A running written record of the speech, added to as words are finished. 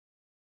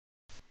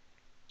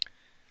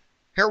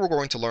Here we're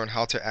going to learn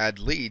how to add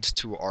leads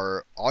to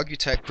our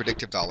AUGUTECH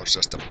predictive dialer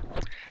system.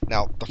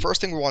 Now, the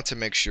first thing we want to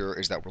make sure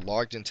is that we're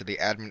logged into the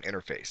admin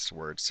interface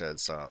where it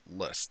says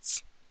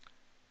lists.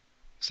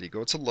 So you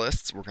go to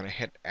lists, we're going to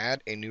hit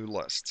add a new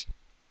list.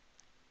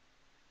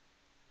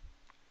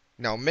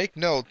 Now make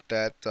note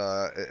that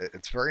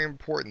it's very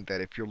important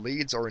that if your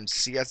leads are in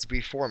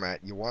CSV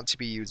format, you want to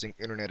be using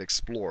Internet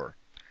Explorer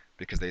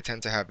because they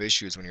tend to have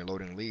issues when you're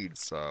loading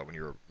leads when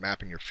you're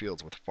mapping your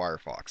fields with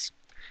Firefox.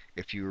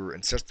 If you're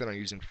insistent on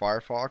using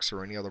Firefox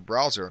or any other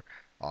browser,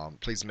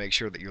 please make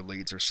sure that your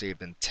leads are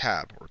saved in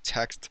tab or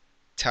text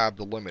tab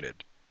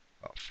delimited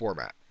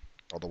format.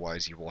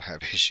 Otherwise, you will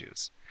have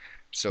issues.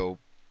 So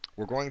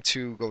we're going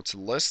to go to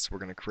lists. We're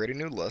going to create a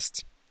new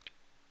list.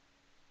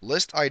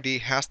 List ID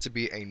has to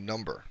be a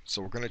number.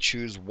 So we're going to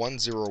choose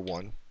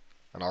 101,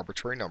 an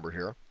arbitrary number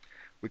here.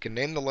 We can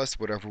name the list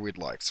whatever we'd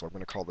like. So I'm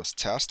going to call this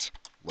test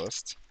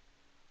list.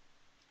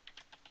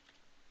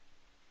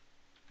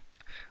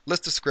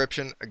 List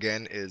description,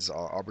 again, is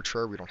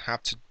arbitrary. We don't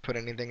have to put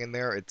anything in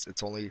there.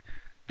 It's only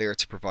there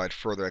to provide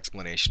further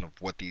explanation of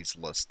what these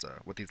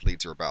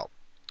leads are about.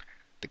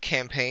 The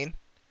campaign,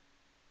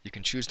 you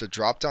can choose the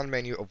drop-down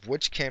menu of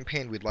which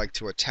campaign we'd like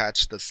to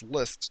attach this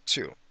list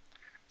to.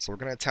 So we're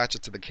going to attach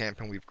it to the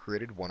campaign we've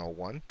created,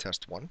 101,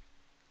 test 1.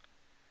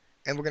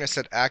 And we're going to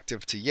set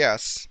active to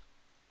yes,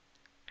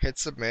 hit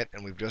submit,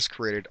 and we've just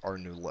created our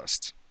new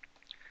list.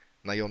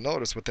 Now you'll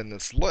notice within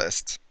this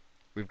list,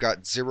 we've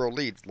got 0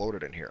 leads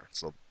loaded in here.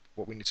 So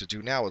what we need to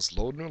do now is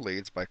load new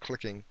leads by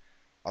clicking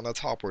on the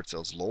top where it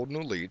says load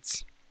new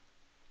leads.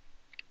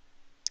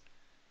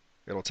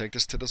 It'll take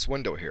us to this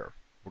window here.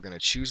 We're going to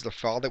choose the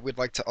file that we'd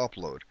like to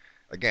upload.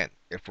 Again,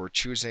 if we're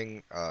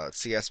choosing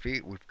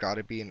CSV, we've got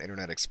to be in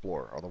Internet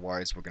Explorer.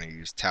 Otherwise, we're going to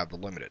use tab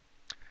delimited.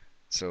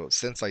 So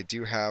since I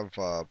do have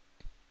the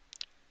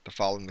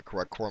file in the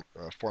correct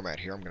format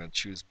here, I'm going to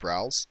choose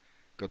Browse,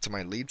 go to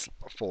my Leads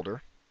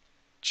folder,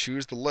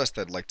 choose the list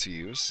I'd like to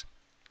use,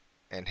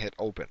 and hit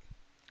Open.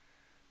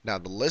 Now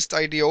the list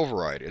ID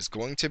override is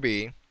going to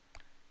be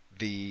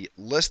the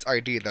list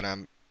ID that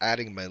I'm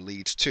adding my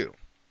leads to.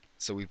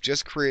 So we've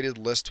just created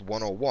list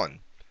 101,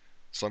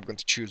 so I'm going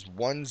to choose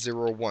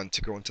 101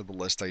 to go into the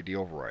list ID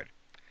override.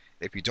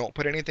 If you don't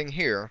put anything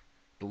here,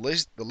 the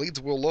leads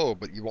will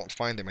load, but you won't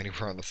find them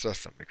anywhere on the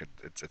system because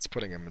it's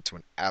putting them into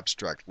an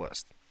abstract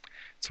list.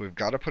 So we've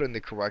got to put in the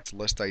correct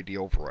list ID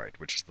override,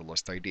 which is the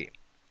list ID.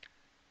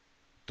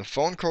 The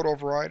phone code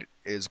override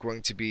is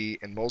going to be,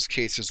 in most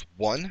cases,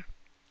 1,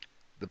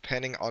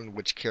 depending on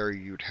which carrier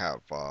you'd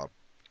have.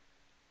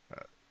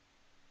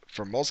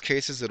 For most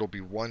cases, it'll be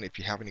 1. If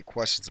you have any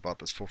questions about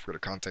this, feel free to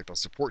contact our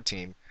support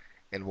team,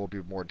 and we'll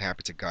be more than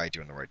happy to guide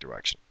you in the right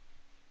direction.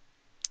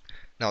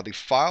 Now, the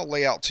file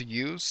layout to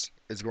use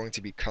is going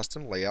to be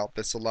custom layout.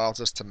 This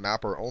allows us to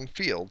map our own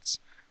fields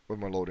when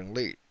we're loading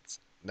leads.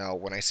 Now,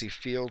 when I say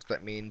fields,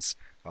 that means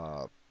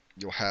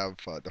you'll have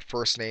the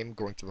first name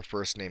going to the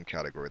first name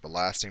category, the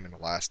last name and the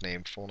last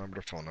name, phone number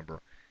to phone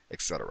number,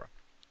 etc.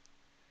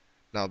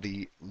 Now,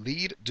 the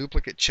lead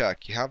duplicate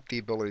check, you have the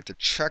ability to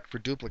check for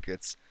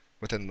duplicates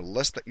within the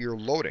list that you're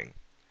loading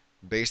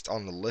based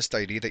on the list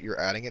ID that you're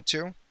adding it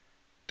to,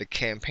 the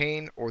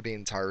campaign, or the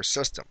entire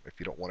system. If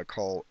you don't want to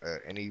call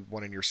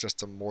anyone in your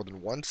system more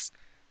than once,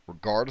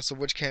 regardless of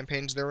which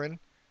campaigns they're in,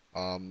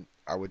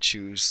 I would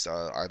choose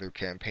either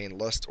campaign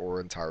list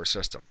or entire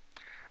system.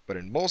 But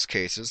in most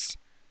cases,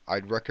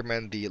 I'd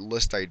recommend the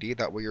list ID.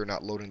 That way you're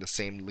not loading the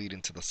same lead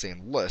into the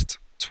same list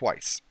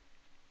twice.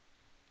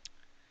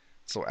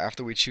 So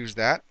after we choose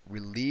that, we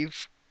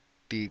leave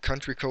the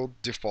country code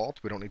default.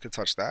 We don't need to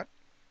touch that.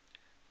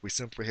 We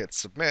simply hit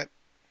submit.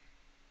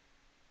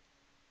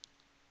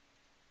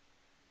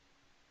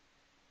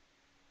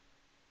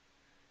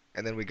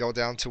 And then we go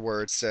down to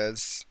where it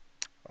says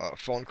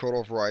phone code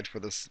override for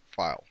this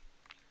file.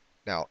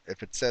 Now,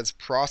 if it says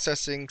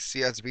processing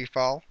CSV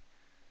file,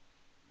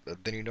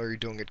 then you know you're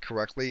doing it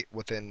correctly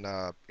within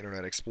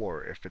Internet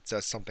Explorer. If it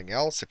says something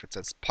else, if it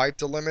says pipe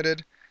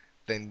delimited,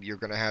 then you're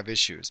going to have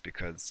issues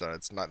because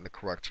it's not in the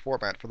correct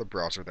format for the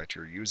browser that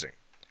you're using.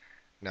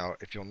 Now,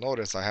 if you'll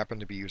notice, I happen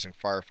to be using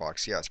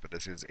Firefox, yes, but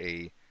this is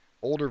a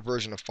older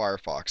version of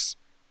Firefox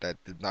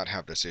that did not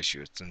have this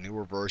issue. It's the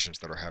newer versions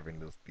that are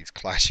having these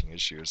clashing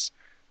issues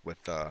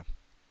with the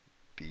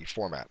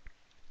format.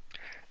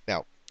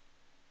 Now,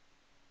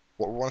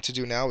 what we want to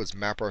do now is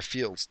map our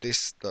fields.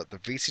 The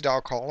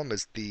VCDIAL column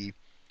is the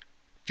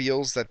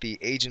fields that the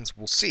agents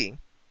will see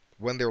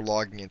when they're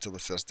logging into the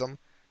system.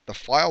 The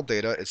file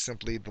data is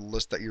simply the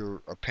list that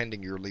you're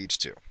appending your leads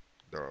to,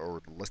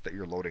 or the list that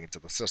you're loading into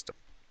the system.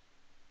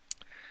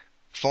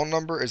 Phone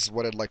number is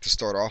what I'd like to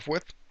start off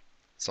with.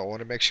 So I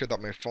want to make sure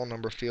that my phone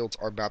number fields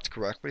are mapped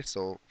correctly.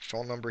 So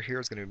phone number here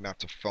is going to be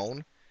mapped to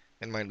phone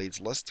in my leads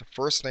list.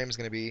 First name is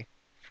going to be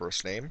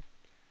first name.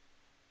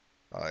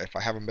 If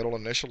I have a middle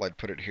initial, I'd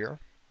put it here.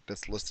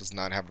 This list does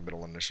not have a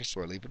middle initial,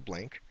 so I leave it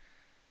blank.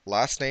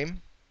 Last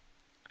name.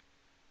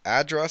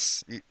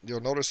 Address, you'll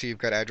notice you've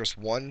got address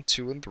 1,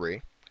 2, and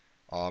 3.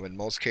 In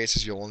most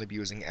cases, you'll only be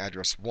using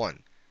address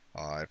 1.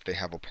 If they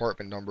have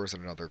apartment numbers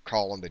in another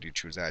column, then you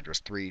choose address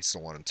 3,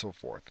 so on and so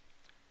forth.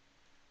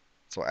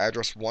 So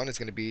address 1 is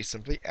going to be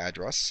simply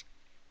address.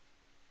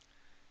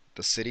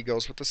 The city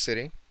goes with the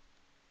city.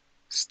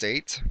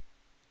 State.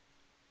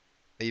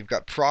 And you've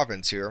got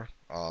province here.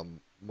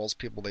 Most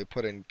people, they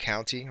put in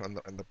county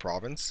in the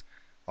province.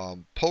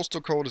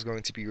 Postal code is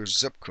going to be your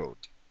zip code.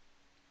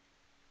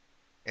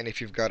 And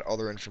if you've got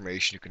other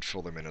information, you can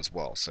fill them in as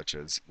well, such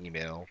as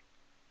email,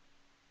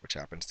 which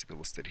happens to be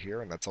listed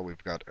here. And that's all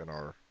we've got in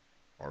our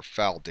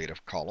file data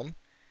column.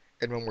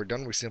 And when we're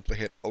done, we simply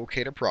hit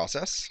OK to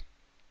process.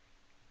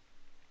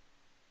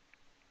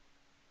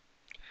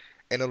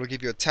 And it'll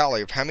give you a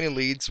tally of how many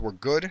leads were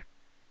good,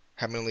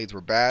 how many leads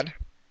were bad,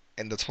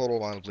 and the total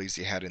amount of leads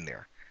you had in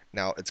there.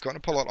 Now, it's going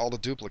to pull out all the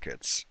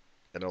duplicates,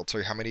 and it'll tell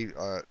you how many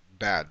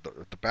bad.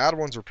 The bad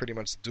ones are pretty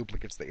much the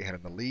duplicates that you had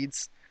in the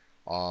leads.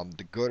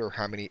 The good are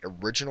how many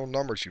original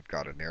numbers you've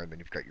got in there, and then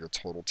you've got your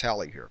total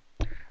tally here.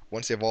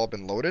 Once they've all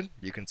been loaded,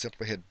 you can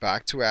simply hit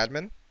back to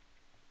admin,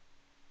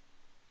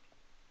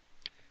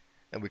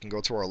 and we can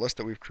go to our list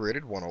that we've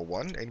created,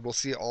 101, and we'll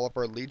see all of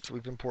our leads that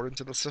we've imported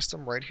into the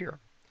system right here.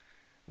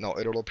 Now,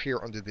 it'll appear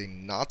under the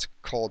not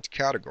called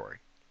category,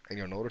 and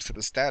you'll notice that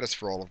the status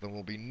for all of them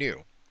will be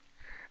new.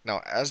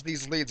 Now, as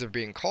these leads are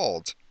being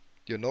called,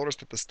 you'll notice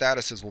that the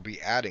statuses will be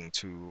adding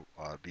to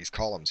these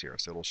columns here.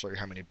 So it'll show you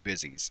how many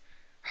busies,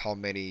 how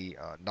many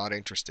not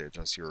interested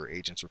as your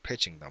agents are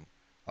pitching them,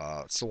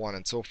 so on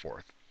and so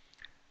forth.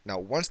 Now,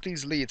 once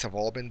these leads have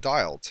all been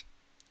dialed,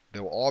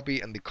 they'll all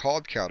be in the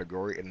called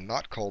category, and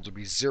not called will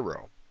be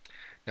 0.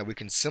 Now, we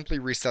can simply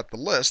reset the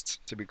list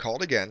to be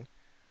called again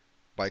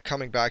by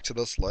coming back to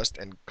this list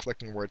and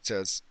clicking where it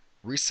says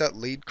reset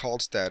lead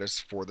called status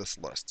for this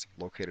list,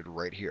 located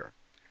right here.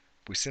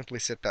 We simply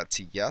set that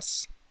to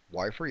yes,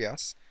 Y for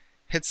yes,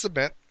 hit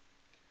submit,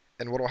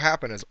 and what will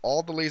happen is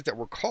all the leads that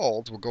were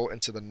called will go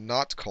into the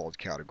not called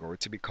category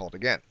to be called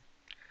again.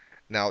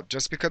 Now,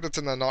 just because it's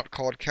in the not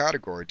called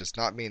category does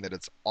not mean that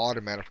it's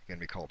automatically going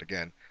to be called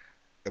again.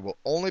 It will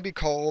only be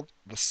called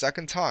the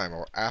second time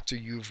or after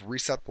you've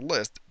reset the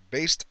list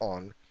based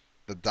on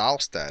the dial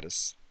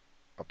status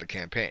of the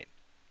campaign.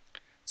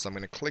 So I'm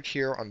going to click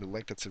here on the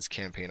link that says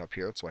campaign up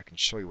here so I can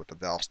show you what the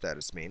dial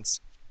status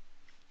means.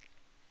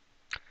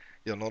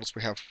 You'll notice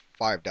we have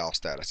 5 dial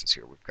statuses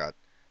here. We've got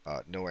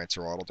no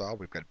answer auto dial,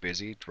 we've got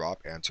busy,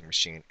 drop, answer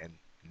machine, and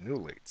new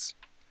leads.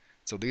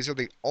 So these are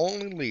the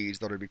only leads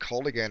that will be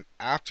called again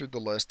after the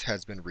list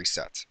has been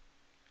reset.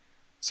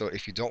 So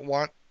if you don't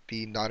want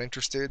the not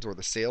interested or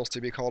the sales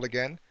to be called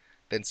again,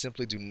 then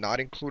simply do not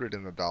include it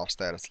in the dial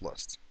status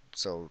list.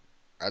 So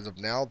as of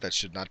now, that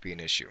should not be an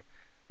issue.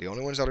 The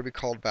only ones that will be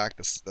called back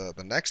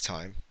the next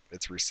time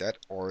it's reset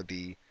are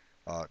the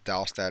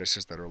dial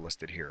statuses that are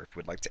listed here. If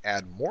we'd like to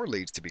add more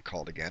leads to be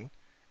called again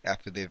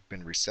after they've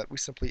been reset, we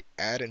simply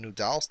add a new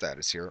dial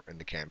status here in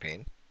the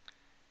campaign,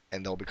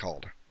 and they'll be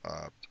called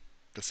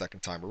the second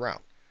time around.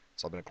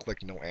 So I'm going to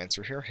click no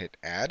answer here, hit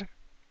add,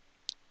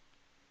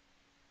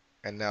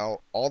 and now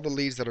all the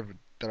leads that are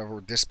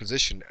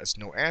dispositioned as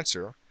no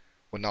answer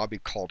will now be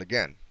called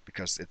again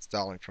because it's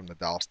dialing from the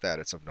dial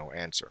status of no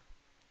answer.